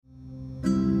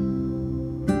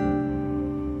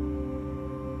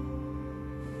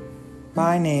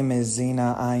My name is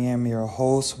Zena. I am your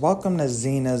host. Welcome to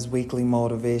Zena's Weekly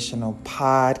Motivational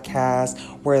Podcast,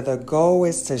 where the goal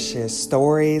is to share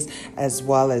stories as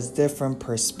well as different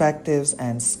perspectives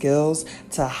and skills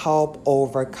to help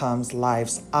overcome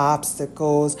life's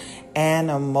obstacles and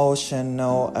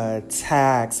emotional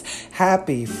attacks.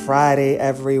 Happy Friday,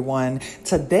 everyone.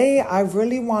 Today, I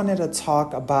really wanted to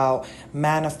talk about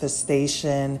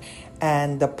manifestation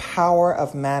and the power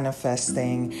of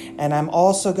manifesting. And I'm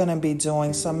also going to be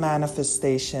doing some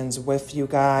manifestations with you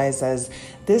guys, as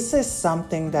this is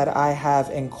something that I have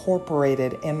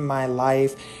incorporated in my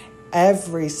life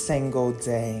every single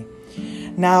day.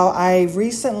 Now, I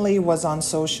recently was on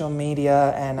social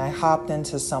media and I hopped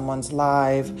into someone's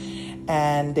live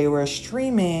and they were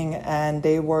streaming and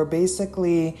they were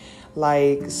basically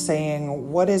like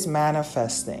saying, "What is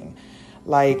manifesting?"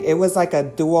 Like, it was like a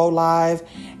duo live,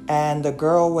 and the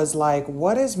girl was like,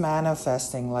 "What is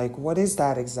manifesting? Like, what is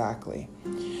that exactly?"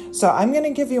 So I'm going to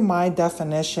give you my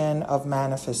definition of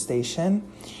manifestation.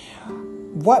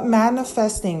 What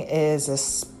manifesting is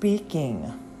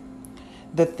speaking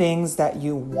the things that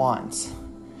you want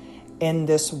in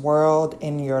this world,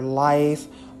 in your life,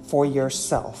 for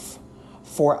yourself,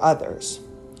 for others.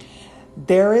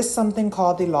 There is something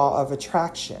called the law of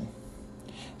attraction.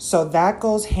 So that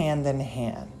goes hand in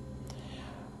hand.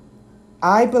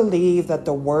 I believe that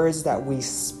the words that we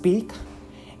speak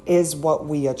is what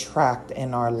we attract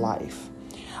in our life.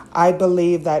 I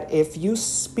believe that if you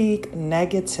speak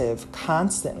negative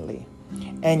constantly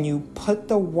and you put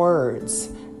the words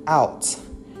out,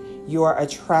 you are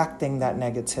attracting that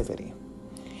negativity.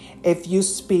 If you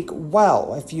speak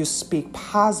well, if you speak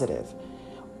positive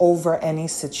over any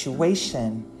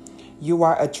situation, you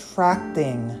are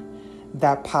attracting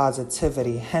that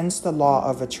positivity, hence the law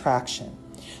of attraction.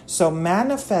 So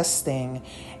manifesting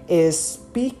is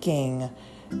speaking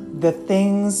the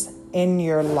things in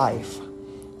your life.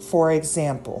 For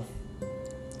example,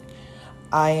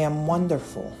 I am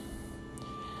wonderful.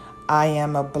 I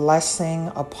am a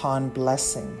blessing upon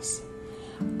blessings.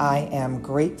 I am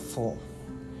grateful.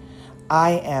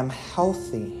 I am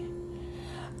healthy.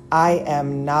 I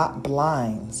am not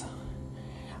blind.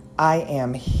 I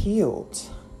am healed.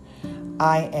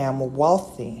 I am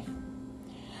wealthy.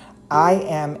 I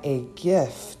am a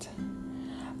gift.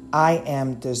 I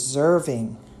am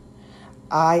deserving.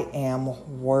 I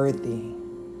am worthy.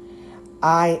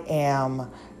 I am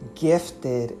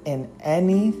gifted, and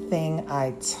anything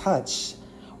I touch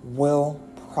will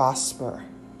prosper.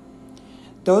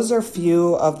 Those are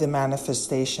few of the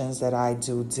manifestations that I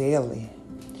do daily.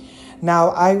 Now,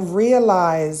 I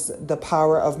realized the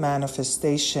power of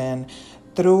manifestation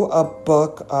through a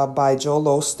book by Joel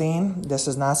Osteen. This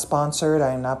is not sponsored.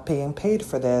 I am not being paid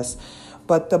for this.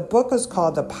 But the book is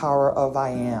called The Power of I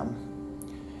Am.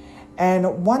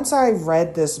 And once I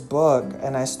read this book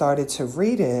and I started to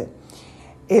read it,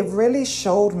 it really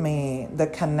showed me the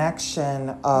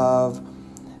connection of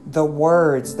the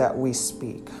words that we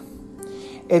speak.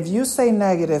 If you say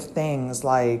negative things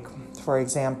like, for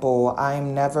example,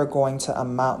 "I'm never going to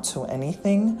amount to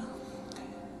anything,"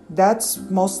 that's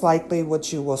most likely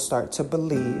what you will start to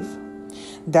believe.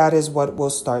 That is what will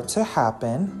start to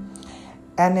happen.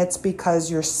 And it's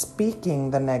because you're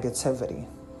speaking the negativity.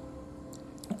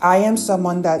 I am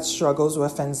someone that struggles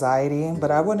with anxiety,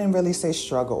 but I wouldn't really say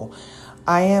struggle.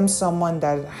 I am someone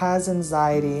that has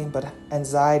anxiety, but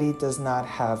anxiety does not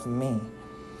have me.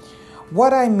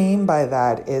 What I mean by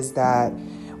that is that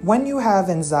when you have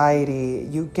anxiety,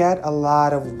 you get a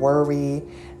lot of worry,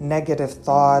 negative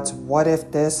thoughts, what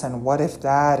if this and what if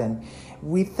that, and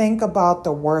we think about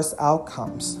the worst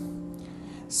outcomes.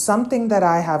 Something that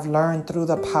I have learned through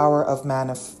the power of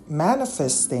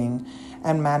manifesting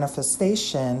and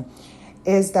manifestation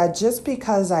is that just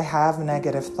because I have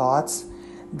negative thoughts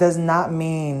does not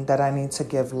mean that I need to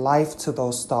give life to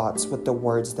those thoughts with the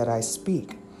words that I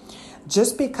speak.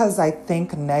 Just because I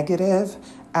think negative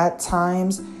at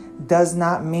times does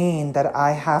not mean that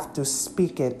I have to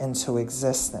speak it into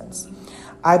existence.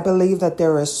 I believe that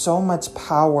there is so much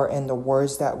power in the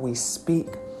words that we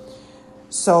speak.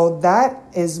 So that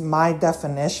is my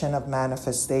definition of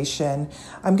manifestation.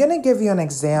 I'm going to give you an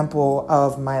example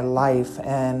of my life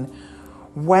and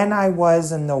when I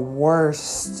was in the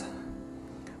worst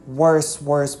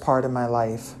part of my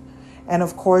life. And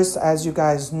of course, as you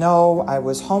guys know, I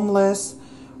was homeless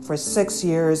for 6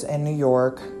 years in New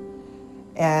York.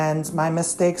 And my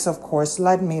mistakes, of course,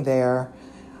 led me there.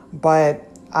 But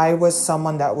I was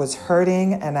someone that was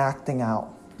hurting and acting out.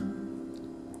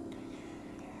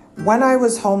 When I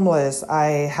was homeless,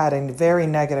 I had a very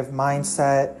negative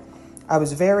mindset. I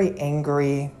was very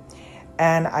angry.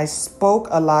 And I spoke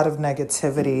a lot of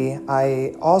negativity.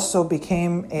 I also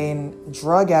became a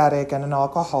drug addict and an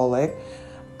alcoholic.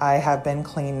 I have been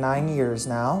clean 9 years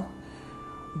now.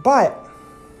 But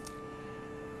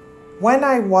when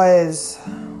I was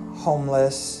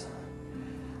homeless,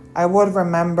 I would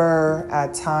remember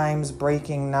at times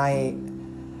breaking night,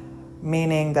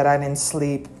 meaning that I didn't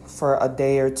sleep for a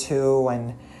day or two.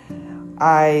 And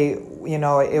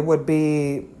it would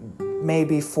be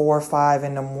maybe 4 or 5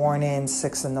 in the morning,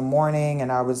 6 in the morning,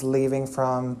 and I was leaving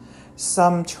from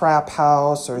some trap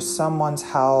house or someone's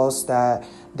house that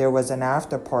there was an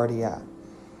after party at.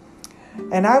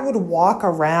 And I would walk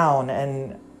around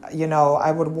and,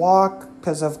 I would walk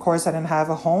because, of course, I didn't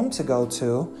have a home to go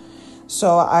to.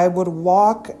 So I would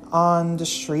walk on the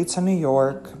streets of New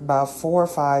York about 4 or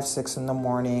 5, 6 in the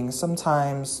morning,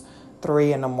 sometimes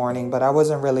 3 in the morning, but I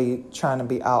wasn't really trying to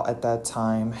be out at that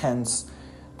time, hence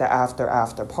the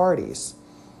after parties.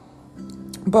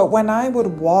 But when I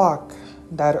would walk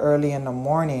that early in the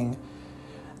morning,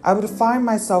 I would find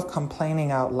myself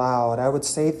complaining out loud. I would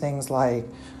say things like,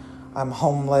 I'm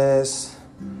homeless,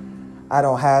 I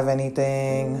don't have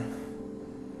anything,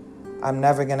 I'm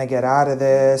never gonna get out of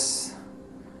this.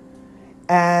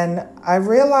 And I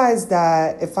realized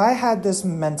that if I had this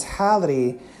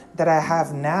mentality that I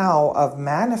have now of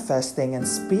manifesting and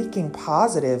speaking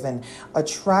positive and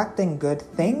attracting good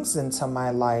things into my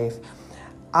life,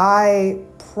 I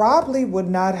probably would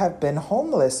not have been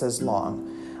homeless as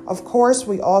long. Of course,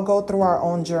 we all go through our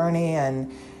own journey and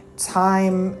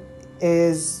time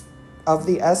is of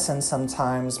the essence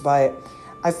sometimes, but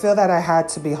I feel that I had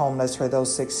to be homeless for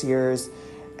those 6 years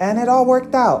and it all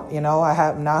worked out. I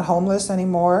am not homeless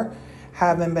anymore,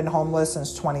 haven't been homeless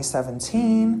since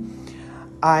 2017.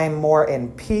 I'm more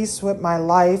in peace with my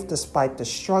life despite the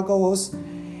struggles.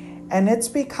 And it's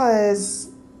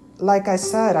because, like I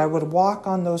said, I would walk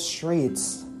on those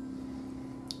streets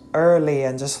early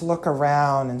and just look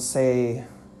around and say,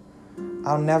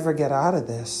 I'll never get out of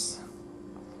this.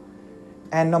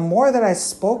 And the more that I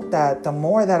spoke that, the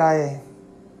more that I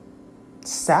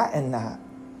sat in that,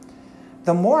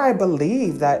 the more I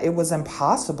believed that it was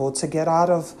impossible to get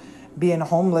out of being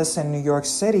homeless in New York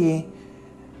City,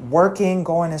 working,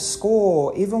 going to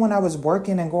school. Even when I was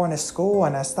working and going to school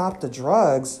and I stopped the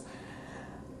drugs,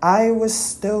 I was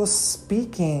still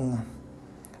speaking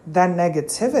that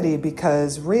negativity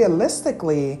because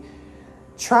realistically,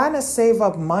 trying to save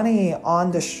up money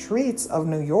on the streets of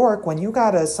New York when you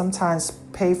gotta sometimes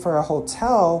pay for a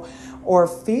hotel or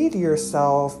feed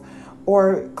yourself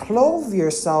or clothe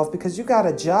yourself because you got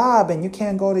a job and you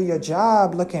can't go to your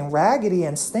job looking raggedy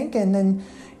and stinking, then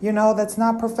that's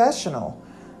not professional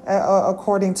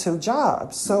according to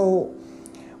jobs. So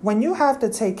when you have to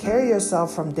take care of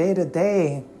yourself from day to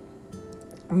day,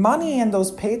 money in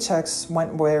those paychecks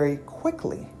went very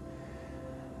quickly.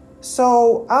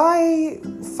 So I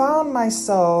found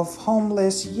myself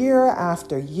homeless year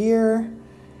after year,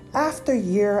 after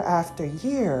year after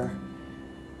year.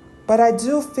 But I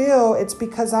do feel it's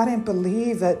because I didn't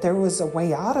believe that there was a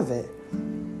way out of it.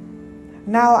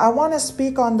 Now, I want to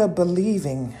speak on the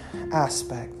believing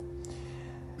aspect.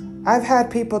 I've had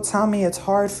people tell me it's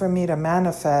hard for me to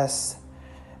manifest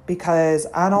because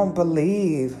I don't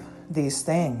believe these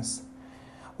things.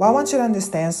 Well, I want you to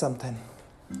understand something.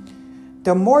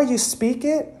 The more you speak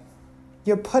it,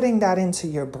 you're putting that into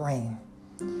your brain.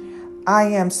 I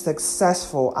am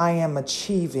successful. I am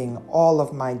achieving all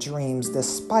of my dreams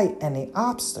despite any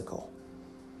obstacle.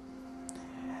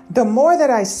 The more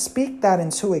that I speak that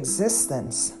into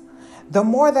existence, the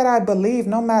more that I believe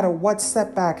no matter what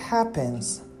setback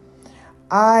happens,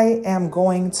 I am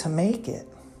going to make it.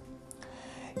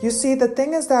 You see, the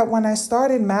thing is that when I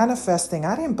started manifesting,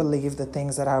 I didn't believe the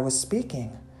things that I was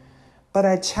speaking. But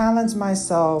I challenged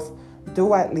myself,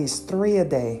 do at least 3 a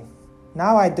day.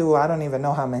 Now I don't even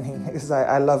know how many, because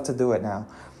I love to do it now.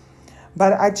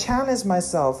 But I challenged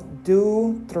myself,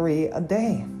 do 3 a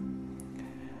day.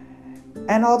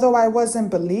 And although I wasn't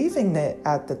believing it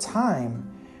at the time,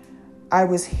 I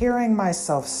was hearing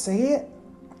myself say it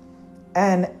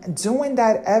and doing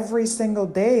that every single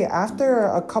day. After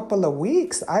a couple of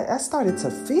weeks, I started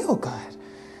to feel good.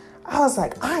 I was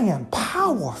like, I am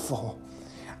powerful.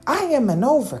 I am an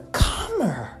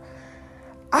overcomer.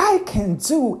 I can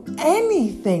do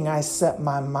anything I set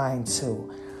my mind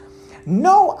to.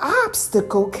 No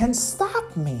obstacle can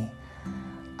stop me.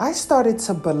 I started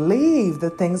to believe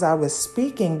the things I was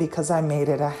speaking because I made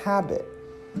it a habit.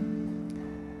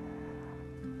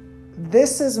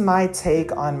 This is my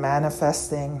take on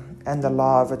manifesting and the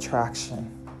law of attraction.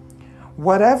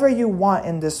 Whatever you want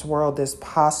in this world is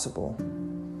possible.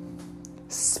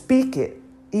 Speak it.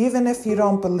 Even if you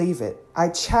don't believe it, I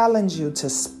challenge you to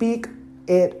speak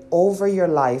it over your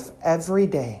life every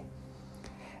day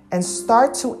and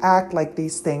start to act like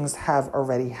these things have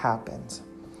already happened.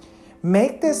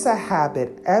 Make this a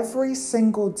habit every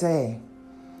single day.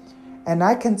 And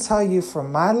I can tell you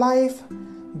from my life,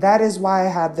 that is why I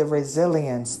have the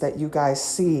resilience that you guys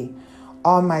see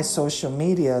on my social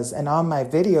medias and on my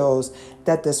videos,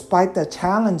 that despite the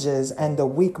challenges and the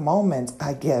weak moments,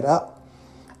 I get up,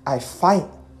 I fight,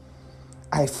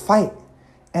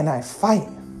 and I fight.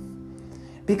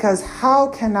 Because how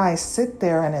can I sit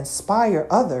there and inspire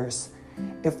others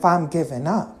if I'm giving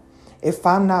up, if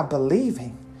I'm not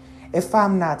believing, if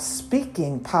I'm not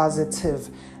speaking positive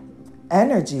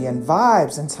energy and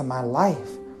vibes into my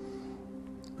life?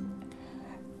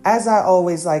 As I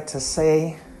always like to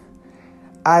say,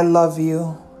 I love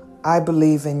you. I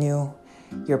believe in you.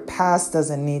 Your past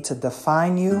doesn't need to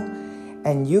define you,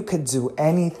 and you could do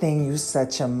anything you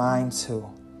set your mind to.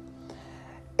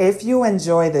 If you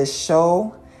enjoy this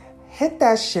show, hit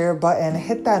that share button,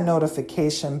 hit that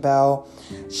notification bell.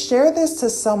 Share this to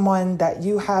someone that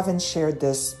you haven't shared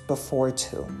this before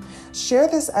to. Share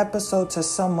this episode to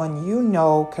someone you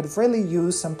know could really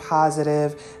use some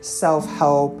positive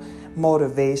self-help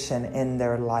motivation in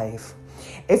their life.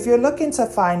 If you're looking to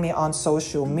find me on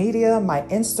social media, my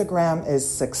Instagram is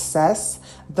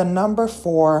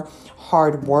success4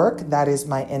 hard work. That is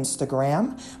my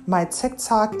Instagram. My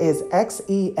TikTok is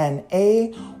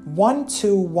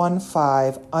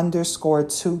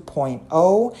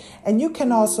XENA1215_2.0. And you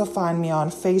can also find me on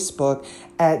Facebook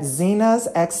at Zenas,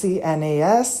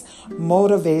 XENAS,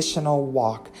 Motivational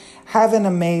Walk. Have an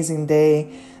amazing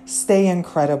day. Stay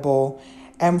incredible.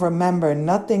 And remember,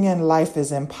 nothing in life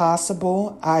is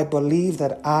impossible. I believe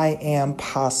that I am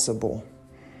possible.